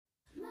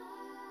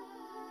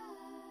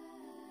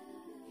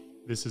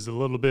This is a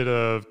little bit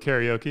of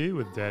karaoke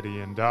with daddy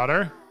and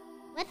daughter.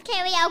 What's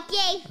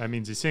karaoke? That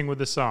means you sing with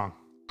the song.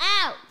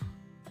 Oh.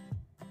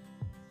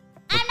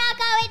 I'm not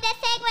going to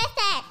sing with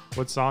it.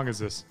 What song is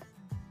this?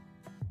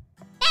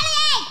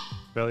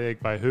 Bellyache.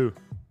 Bellyache by who?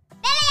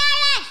 Billie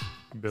Eilish.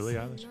 Billie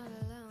Eilish.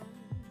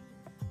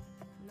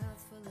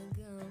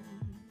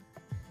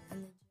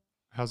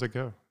 How's it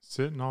go?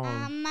 Sitting all...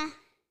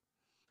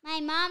 My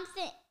mom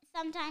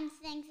sometimes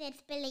thinks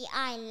it's Billie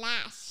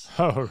Eilish.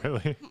 Oh,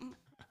 really?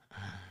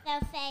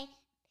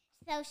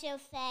 So she'll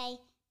say,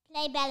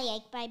 play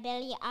Bellyache by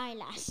Billie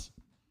Eilish.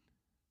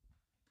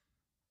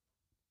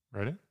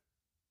 Ready?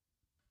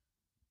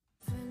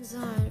 Friends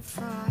aren't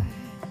far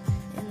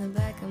in the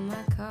back of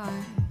my car.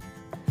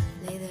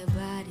 Lay their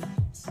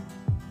bodies.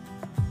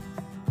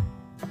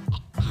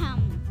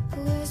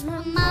 Where's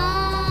my mom?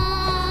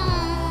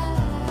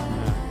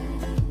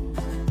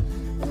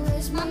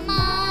 Where's my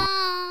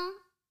mom?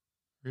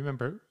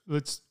 Remember,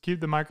 let's keep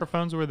the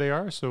microphones where they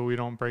are so we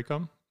don't break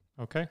them.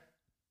 Okay?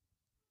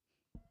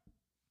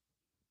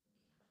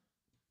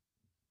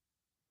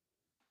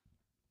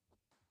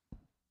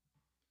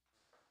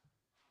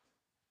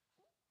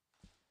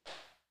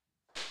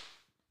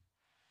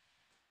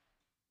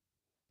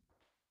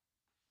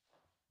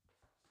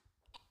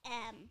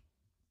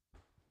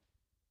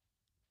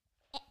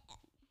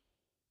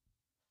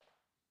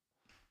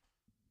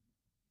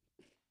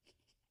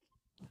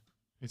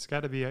 It's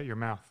got to be at your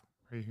mouth,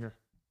 right here.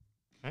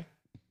 Okay?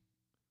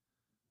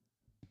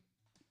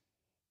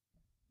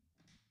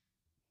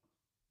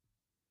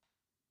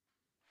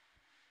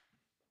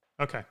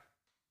 Okay.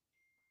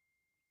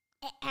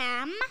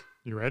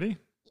 You ready?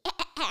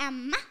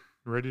 You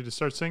ready to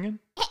start singing?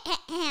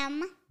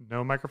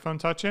 No microphone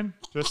touching,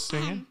 just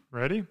singing.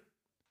 Ready?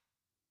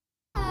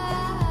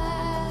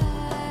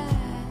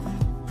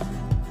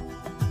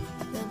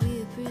 They'll be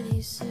here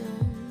pretty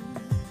soon.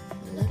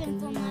 Looking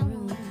for my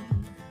room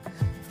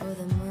for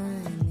the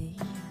money.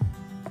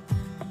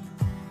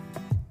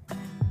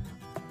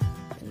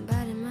 And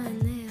biting my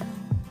nails.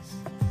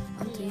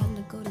 I'm too young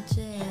to go to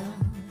jail.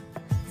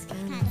 It's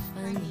kind of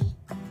funny.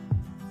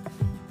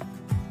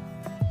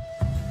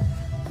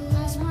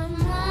 Where's my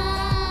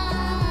mind?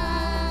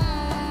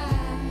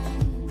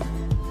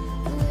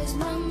 Where's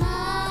my mind?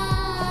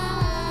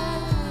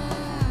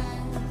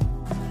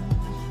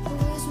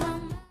 Where's my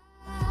mind?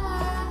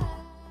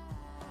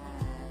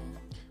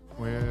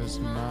 Where's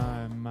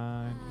my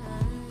mind?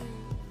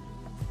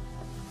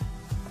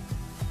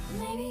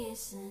 Maybe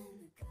it's in the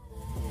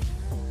gutter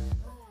where I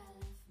left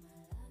my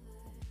lover.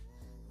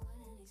 What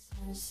an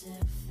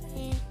expensive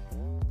thing.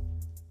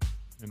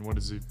 And what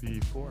is it V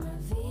for?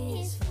 V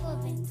is for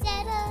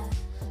vendetta.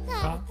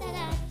 Thought that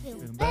I'd feel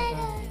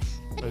better,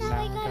 But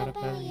now I got a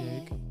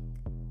bellyache.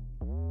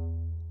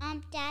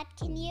 Dad,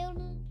 can you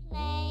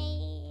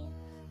play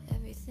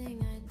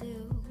everything I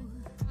do,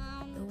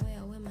 the way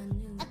I wear my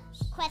news.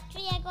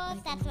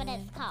 Equestriagos? That's what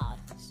it's called.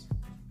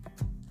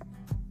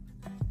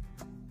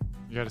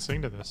 You got to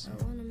sing to this.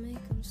 I wanna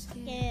make them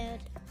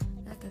scared,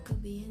 like I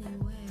could be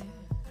anywhere.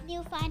 Can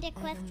you find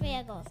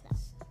Equestriagos though?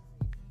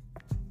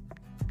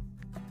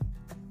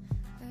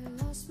 I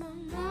lost my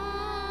mind.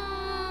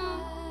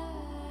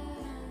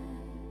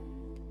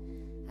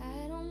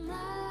 I don't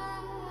mind.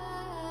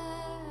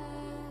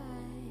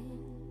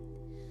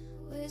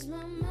 Where's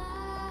my mind?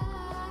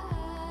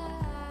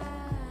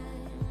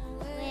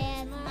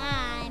 Where's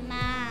my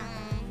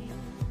mind?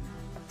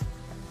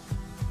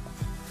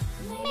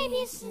 Maybe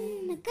it's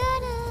in the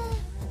gutter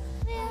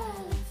where I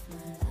left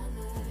my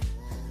lover.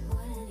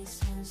 What an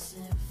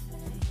expensive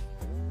thing.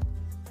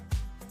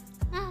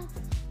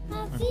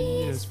 My V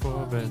is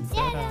for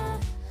vendetta.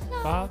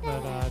 Thought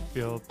that I'd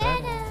feel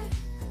better,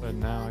 but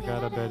now I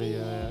got a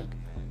bellyache.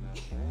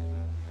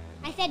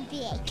 I said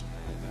big.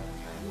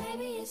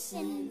 Maybe it's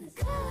in the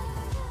gutter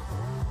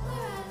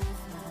where I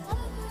left my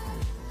lover.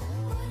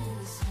 What an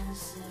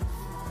expensive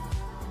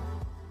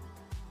thing.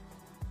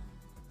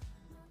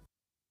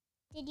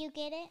 Did you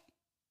get it?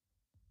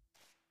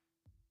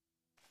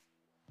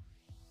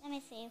 Let me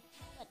see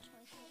what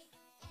choice.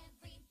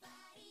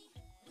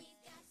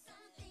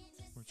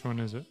 Which one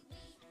is it?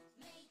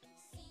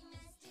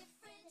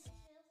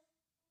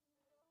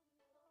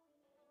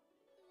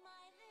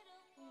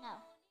 No.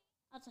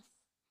 I'll just.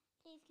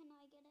 Please, can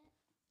I get it?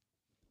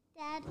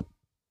 Dad,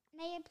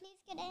 may I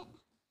please get it?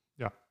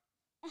 Yeah.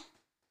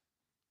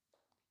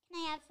 Can I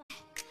have some?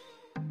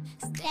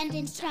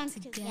 Standing strong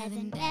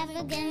together,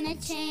 never gonna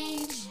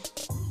change.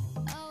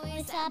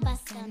 Always side by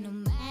side, no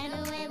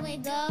matter where we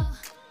go.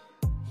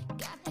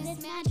 Got this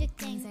magic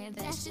thing,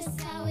 that's just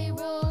how we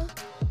roll.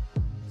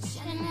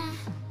 Shine a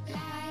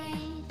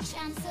light,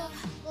 shine so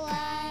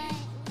bright.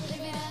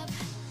 Live it up,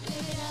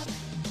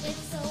 we're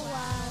so